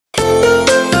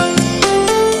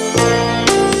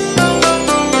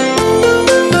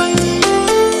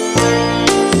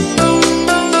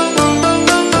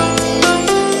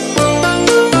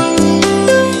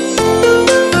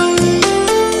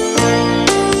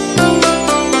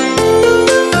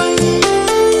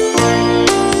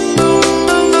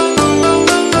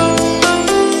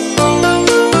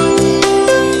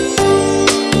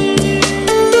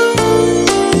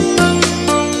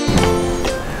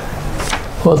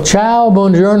Well, ciao,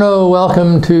 buongiorno.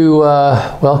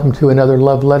 Welcome to another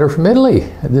love letter from Italy.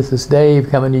 This is Dave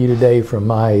coming to you today from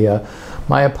my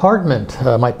apartment,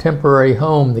 my temporary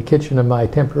home, the kitchen of my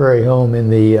temporary home in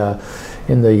the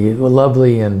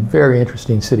lovely and very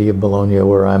interesting city of Bologna,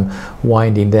 where I'm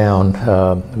winding down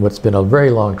what's been a very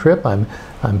long trip.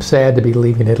 I'm sad to be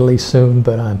leaving Italy soon,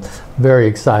 but I'm very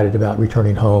excited about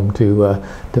returning home to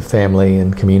family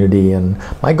and community and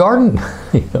my garden.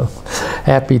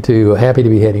 Happy to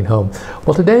be heading home.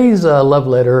 Well, today's love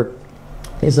letter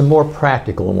is a more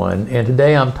practical one, and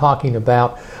today I'm talking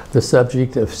about the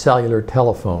subject of cellular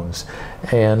telephones.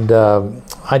 And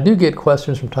I do get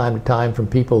questions from time to time from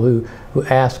people who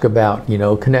ask about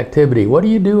connectivity. What do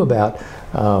you do about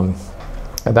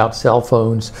cell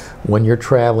phones when you're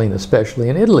traveling, especially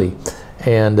in Italy?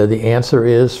 And the answer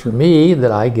is, for me,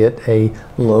 that I get a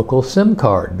local SIM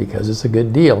card because it's a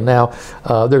good deal. Now,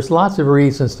 there's lots of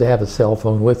reasons to have a cell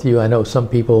phone with you. I know some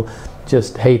people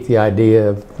just hate the idea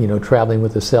of traveling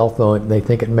with a cell phone. They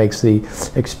think it makes the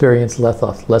experience less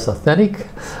authentic.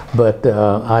 But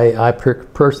I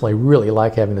personally really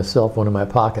like having a cell phone in my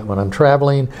pocket when I'm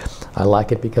traveling. I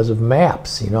like it because of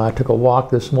maps. I took a walk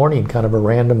this morning, kind of a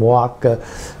random walk to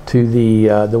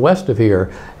the west of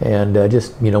here, and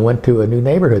just went to a new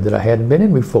neighborhood that I hadn't been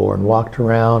in before, and walked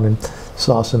around and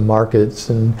saw some markets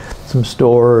and some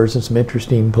stores and some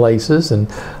interesting places,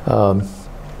 and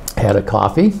had a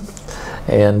coffee.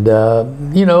 And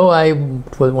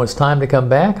when it's time to come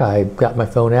back, I got my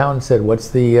phone out and said, what's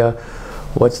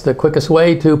the quickest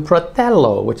way to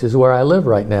Fratello, which is where I live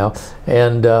right now?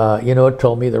 And it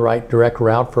told me the right direct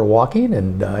route for walking,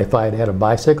 and if I had had a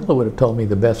bicycle, it would have told me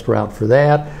the best route for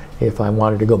that. If I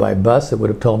wanted to go by bus, it would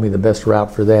have told me the best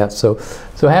route for that. So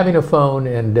having a phone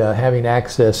and having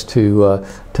access to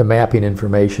mapping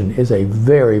information is a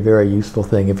very, very useful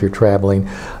thing if you're traveling.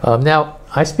 Now,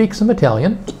 I speak some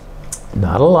Italian.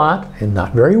 Not a lot, and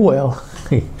not very well.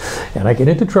 And I get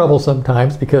into trouble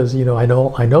sometimes because I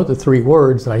know the 3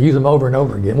 words and I use them over and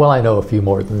over again. Well, I know a few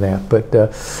more than that, but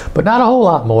not a whole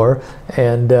lot more.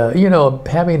 And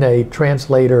having a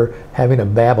translator, having a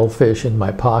babble fish in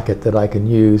my pocket that I can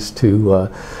use to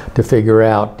figure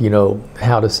out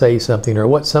how to say something, or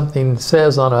what something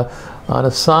says on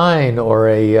a sign or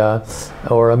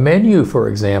a menu, for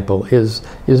example, is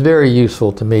very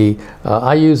useful to me.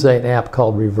 I use an app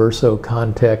called Reverso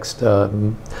Context.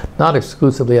 Not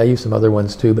exclusively, I use some other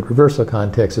ones too, but Reverso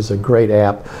Context is a great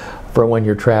app for when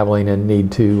you're traveling and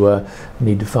need to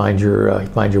find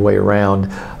your way around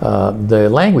the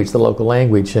local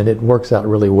language, and it works out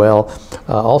really well.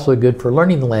 Also good for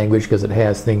learning the language because it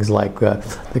has things like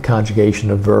the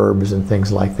conjugation of verbs and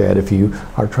things like that if you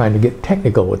are trying to get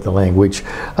technical with the language.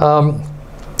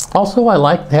 Also, I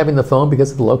like having the phone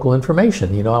because of the local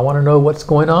information. I want to know what's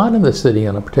going on in the city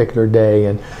on a particular day,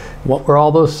 and what were all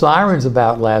those sirens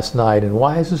about last night, and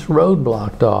why is this road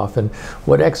blocked off, and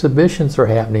what exhibitions are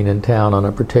happening in town on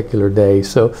a particular day.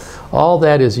 So all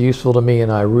that is useful to me,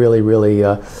 and I really, really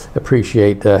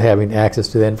appreciate having access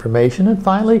to that information. And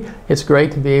finally, it's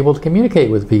great to be able to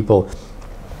communicate with people,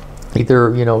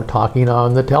 either talking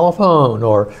on the telephone,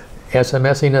 or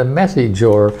SMSing a message,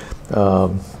 or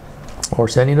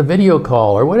sending a video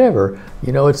call, or whatever.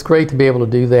 It's great to be able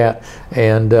to do that.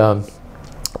 And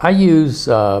I use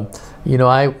I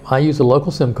use a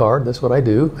local SIM card. That's what I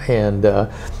do, and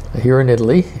here in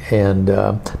Italy, and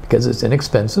because it's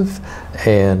inexpensive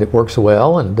and it works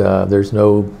well, and there's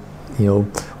no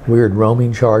weird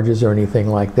roaming charges or anything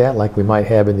like that, like we might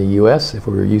have in the U.S. if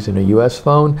we were using a U.S.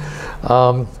 phone.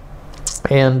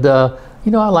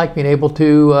 I like being able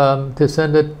to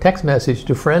send a text message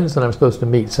to friends that I'm supposed to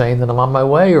meet, saying that I'm on my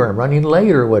way or I'm running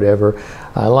late or whatever.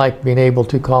 I like being able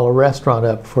to call a restaurant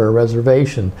up for a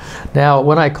reservation. Now,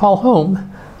 when I call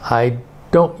home, I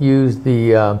don't use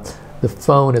the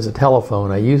phone as a telephone.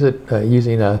 I use it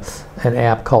using an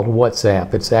app called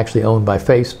WhatsApp. It's actually owned by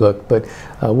Facebook, but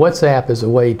WhatsApp is a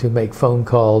way to make phone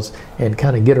calls and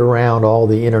kind of get around all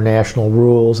the international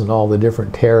rules and all the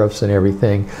different tariffs and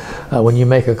everything. When you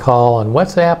make a call on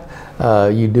WhatsApp,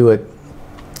 you do it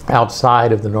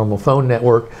outside of the normal phone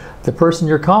network. The person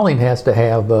you're calling has to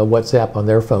have WhatsApp on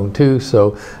their phone too,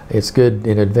 so it's good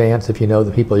in advance if you know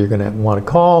the people you're going to want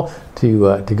to call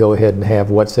to go ahead and have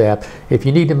WhatsApp. If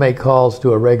you need to make calls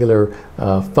to a regular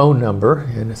phone number,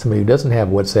 and somebody who doesn't have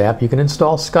WhatsApp, you can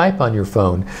install Skype on your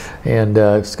phone. And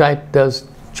Skype does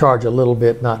charge a little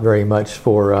bit, not very much,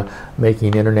 for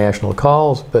making international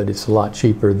calls, but it's a lot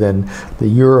cheaper than the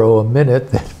euro a minute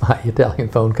that my Italian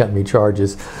phone company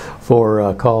charges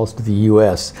for calls to the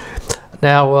US.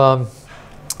 Now,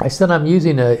 I said I'm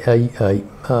using a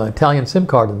Italian SIM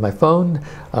card in my phone,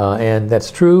 and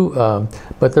that's true,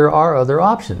 but there are other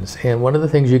options. And one of the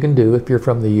things you can do if you're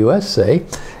from the US, say,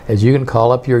 is you can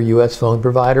call up your US phone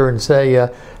provider and say,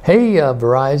 hey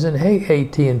Verizon, hey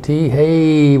AT&T,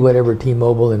 hey whatever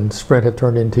T-Mobile and Sprint have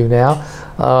turned into now,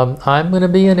 I'm going to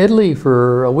be in Italy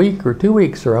for a week or 2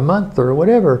 weeks or a month or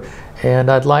whatever, and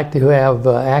I'd like to have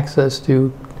access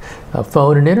to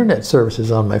phone and internet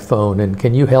services on my phone, and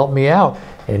can you help me out?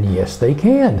 And yes, they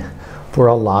can, for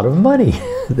a lot of money.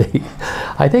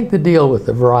 I think the deal with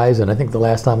the Verizon, I think the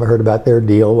last time I heard about their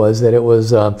deal was that it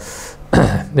was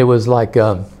like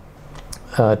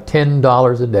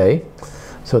 $10 a day,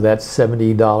 so that's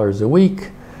 $70 a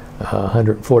week,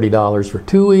 $140 for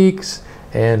 2 weeks,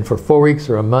 and for 4 weeks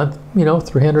or a month, you know,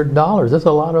 $300. That's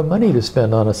a lot of money to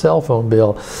spend on a cell phone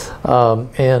bill.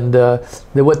 What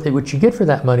you get for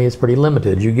that money is pretty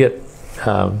limited. You get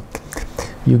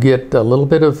a little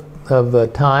bit of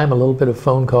time, a little bit of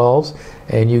phone calls,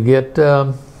 and you get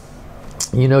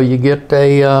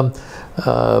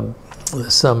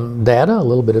some data, a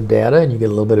little bit of data, and you get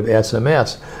a little bit of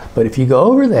SMS. But if you go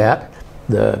over that,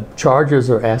 the charges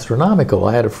are astronomical.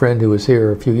 I had a friend who was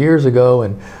here a few years ago,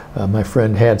 and my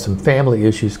friend had some family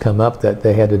issues come up that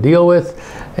they had to deal with,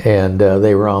 and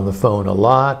they were on the phone a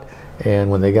lot. And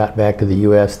when they got back to the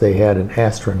US, they had an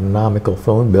astronomical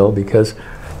phone bill because,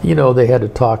 you know, they had to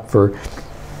talk for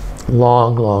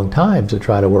long times to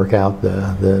try to work out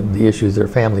the issues their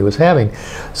family was having.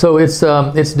 So it's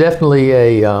definitely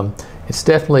a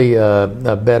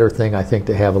better thing, I think,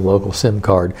 to have a local SIM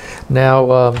card.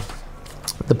 Now,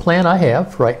 the plan I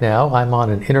have right now, I'm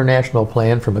on an international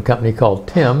plan from a company called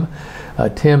Tim.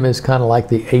 Tim is kind of like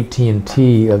the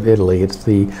AT&T of Italy. It's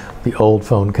the old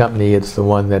phone company. It's the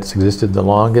one that's existed the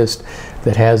longest,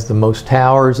 that has the most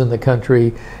towers in the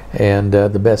country, and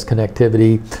the best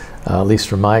connectivity, at least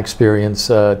from my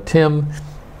experience. Tim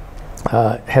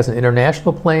has an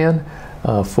international plan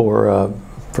for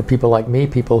people like me,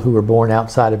 people who were born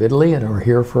outside of Italy and are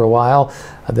here for a while.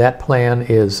 That plan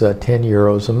is 10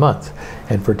 euros a month.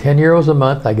 And for 10 euros a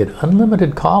month, I get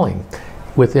unlimited calling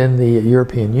within the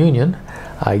European Union.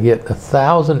 I get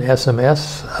 1,000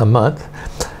 SMS a month,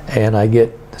 and I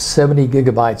get 70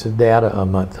 gigabytes of data a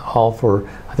month, all for,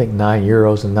 I think, 9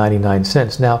 euros and 99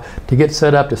 cents. Now, to get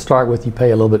set up to start with, you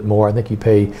pay a little bit more. I think you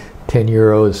pay 10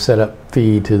 euros setup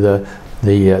fee to the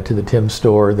Tim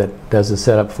store that does the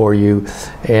setup for you,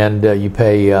 and you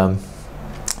pay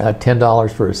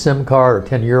 $10 for a SIM card, or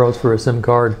 10 euros for a SIM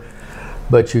card,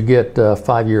 but you get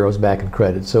 5 euros back in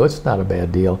credit, so it's not a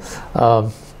bad deal.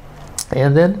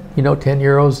 And then, you know, 10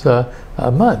 euros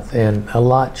a month, and a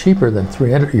lot cheaper than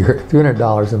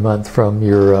 $300 a month from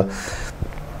your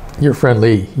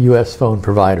friendly US phone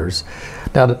providers.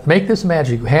 Now, to make this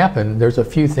magic happen, there's a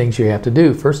few things you have to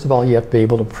do. First of all, you have to be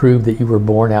able to prove that you were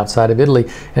born outside of Italy.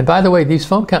 And by the way, these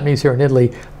phone companies here in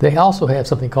Italy, they also have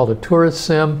something called a tourist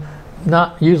SIM.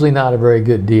 Usually not a very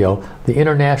good deal. The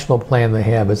international plan they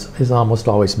have is almost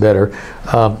always better.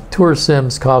 Tourist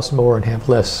SIMs cost more and have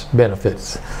less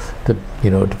benefits, to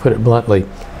put it bluntly.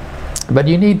 But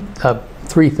you need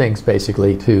 3 things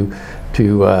basically to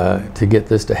get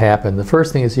this to happen. The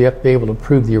first thing is you have to be able to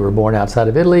prove that you were born outside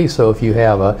of Italy. So if you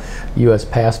have a U.S.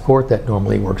 passport, that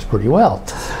normally works pretty well,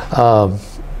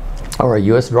 or a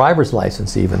U.S. driver's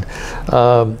license even.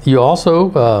 You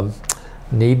also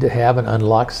need to have an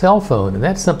unlocked cell phone, and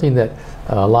that's something that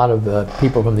a lot of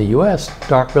people from the U.S.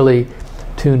 aren't really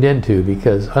tuned into,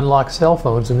 because unlocked cell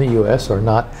phones in the U.S. are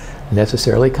not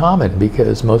necessarily common,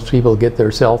 because most people get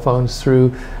their cell phones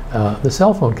through the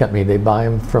cell phone company. They buy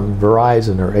them from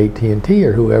Verizon or AT&T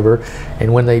or whoever,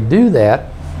 and when they do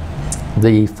that,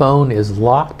 the phone is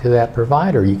locked to that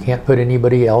provider. You can't put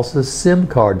anybody else's SIM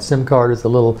card. SIM card is a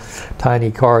little tiny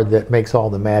card that makes all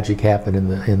the magic happen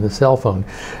in the cell phone,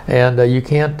 and you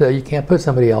can't put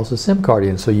somebody else's SIM card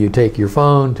in. So you take your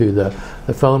phone to the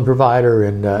phone provider,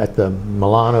 and at the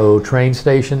Milano train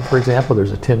station, for example,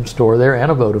 there's a Tim store there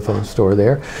and a Vodafone store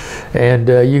there, and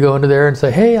you go into there and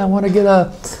say, hey, I want to get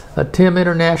a Tim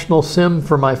International SIM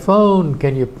for my phone.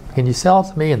 Can you sell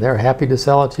it to me? And they're happy to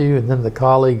sell it to you. And then the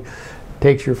colleague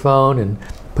takes your phone and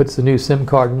puts the new SIM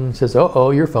card in and says,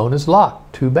 oh, your phone is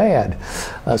locked. Too bad.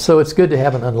 So it's good to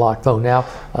have an unlocked phone. Now,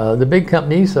 the big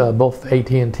companies, both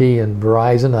AT&T and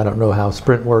Verizon, I don't know how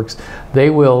Sprint works, they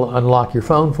will unlock your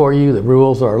phone for you. The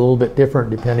rules are a little bit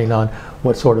different depending on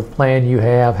what sort of plan you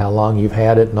have, how long you've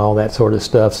had it, and all that sort of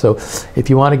stuff. So if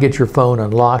you want to get your phone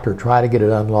unlocked or try to get it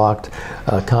unlocked,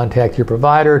 contact your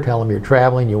provider, tell them you're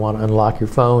traveling, you want to unlock your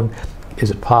phone,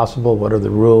 is it possible? What are the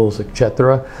rules,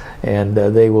 etc.? And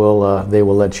they will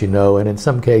let you know. And in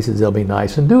some cases, they'll be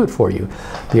nice and do it for you.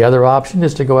 The other option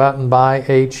is to go out and buy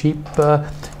a cheap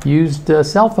used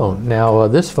cell phone. Now,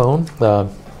 this phone.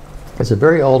 It's a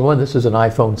very old one. This is an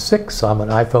iPhone 6. I'm an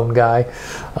iPhone guy.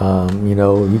 You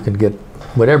know, you can get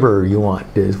whatever you want.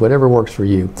 Whatever works for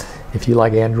you. If you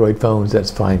like Android phones, that's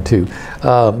fine too.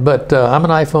 But I'm an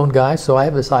iPhone guy, so I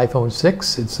have this iPhone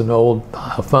 6. It's an old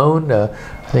phone. I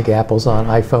think Apple's on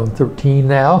iPhone 13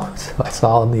 now. So I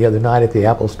saw them the other night at the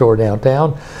Apple store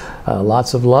downtown.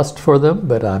 Lots of lust for them,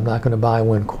 but I'm not going to buy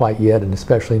one quite yet, and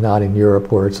especially not in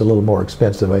Europe, where it's a little more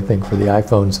expensive, I think, for the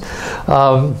iPhones.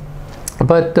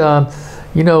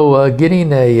 You know,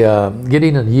 getting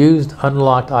a used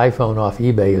unlocked iPhone off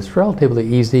eBay is relatively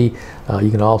easy. You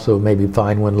can also maybe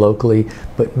find one locally,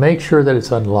 but make sure that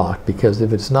it's unlocked, because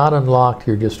if it's not unlocked,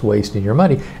 you're just wasting your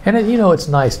money. And you know, it's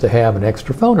nice to have an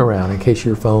extra phone around in case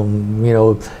your phone, you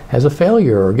know, has a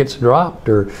failure or gets dropped,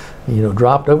 or you know,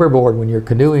 dropped overboard when you're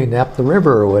canoeing up the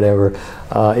river or whatever.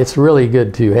 It's really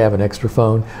good to have an extra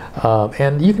phone,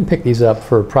 and you can pick these up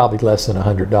for probably less than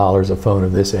 $100 a phone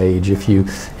of this age if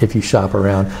you shop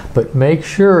around. But make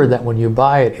sure that when you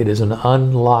buy it, it is an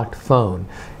unlocked phone.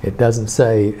 It doesn't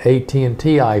say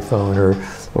AT&T iPhone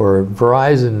or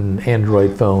Verizon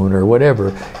Android phone or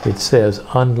whatever. It says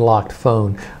unlocked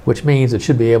phone, which means it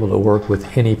should be able to work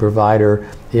with any provider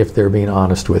if they're being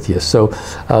honest with you. So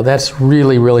that's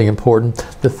really, really important.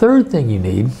 The third thing you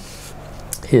need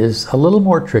is a little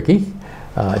more tricky.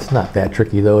 It's not that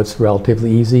tricky though, it's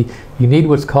relatively easy. You need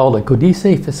what's called a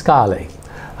codice fiscale.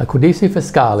 A codice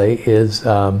fiscale is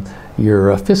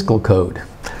your fiscal code.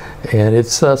 And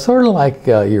it's sort of like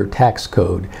your tax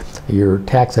code, your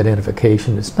tax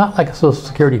identification. It's not like a Social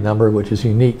Security number, which is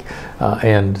unique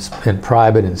and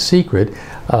private and secret.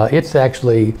 It's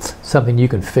actually something you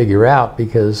can figure out,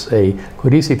 because a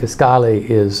codice fiscale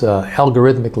is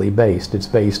algorithmically based. It's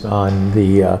based on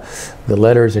the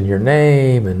letters in your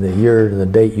name, and the year and the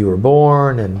date you were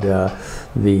born, and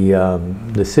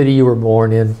the city you were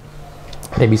born in,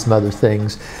 maybe some other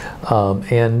things.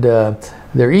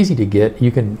 They're easy to get. You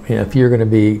can, you know, if you're going to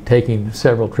be taking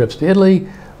several trips to Italy,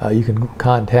 you can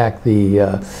contact the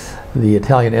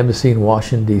Italian embassy in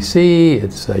Washington, D.C.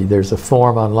 There's a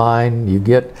form online you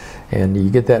get, and you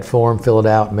get that form, fill it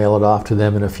out, mail it off to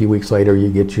them, and a few weeks later you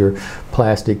get your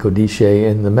plastic codice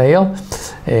in the mail,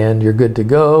 and you're good to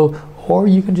go. Or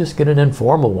you can just get an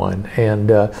informal one. And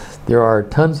there are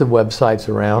tons of websites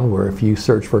around where if you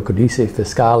search for Codice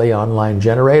Fiscale online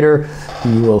generator,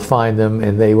 you will find them,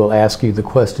 and they will ask you the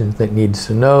questions that needs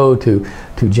to know to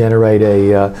generate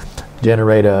a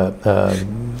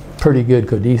pretty good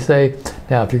codice.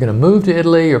 Now, if you're going to move to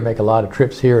Italy or make a lot of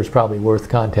trips here, it's probably worth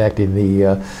contacting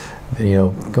the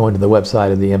going to the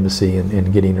website of the embassy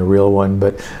and getting a real one.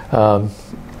 But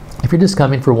if you're just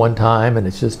coming for one time and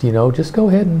it's just, you know, just go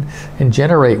ahead and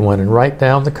generate one and write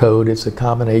down the code. It's a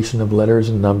combination of letters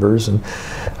and numbers. And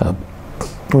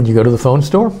when you go to the phone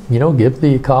store, you know, give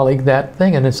the colleague that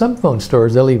thing. And in some phone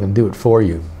stores, they'll even do it for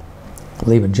you.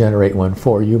 They'll even generate one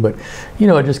for you. But, you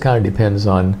know, it just kind of depends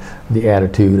on the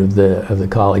attitude of the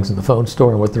colleagues in the phone store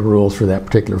and what the rules for that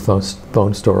particular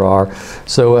phone store are.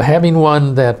 So having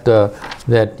one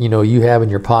that you know you have in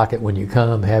your pocket when you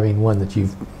come, having one that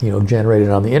you've, you know, generated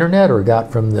on the internet or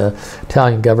got from the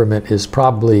Italian government is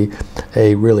probably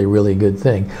a really, really good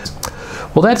thing.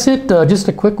 Well, that's it. Just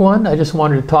a quick one. I just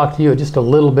wanted to talk to you just a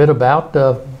little bit about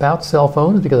cell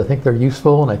phones, because I think they're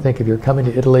useful, and I think if you're coming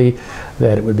to Italy,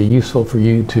 that it would be useful for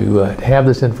you to have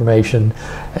this information.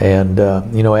 And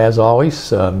you know, as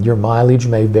always, your mileage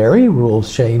may vary.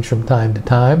 Rules change from time to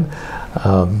time.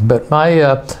 But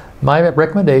my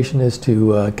recommendation is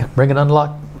to bring an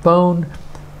unlocked phone.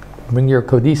 Bring your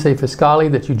codice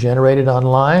fiscale that you generated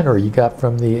online or you got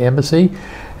from the embassy,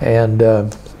 and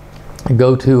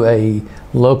go to a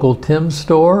local Tim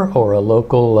store or a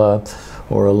local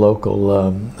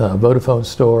Vodafone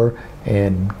store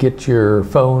and get your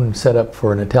phone set up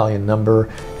for an Italian number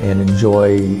and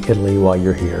enjoy Italy while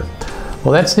you're here.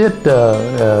 Well, that's it.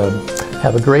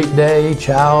 Have a great day.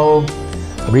 Ciao.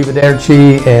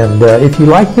 Arrivederci. And if you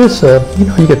like this, you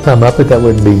know, you could thumb up it. That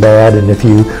wouldn't be bad. And if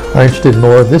you are interested in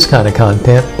more of this kind of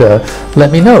content,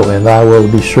 let me know, and I will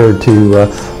be sure to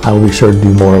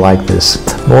do more like this.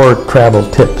 More travel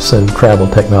tips and travel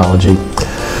technology.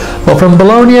 Well, from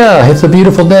Bologna, it's a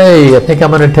beautiful day. I think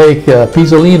I'm going to take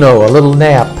Pisolino, a little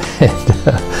nap,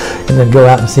 and then go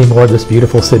out and see more of this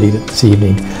beautiful city this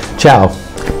evening. Ciao.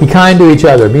 Be kind to each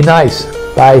other. Be nice.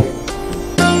 Bye.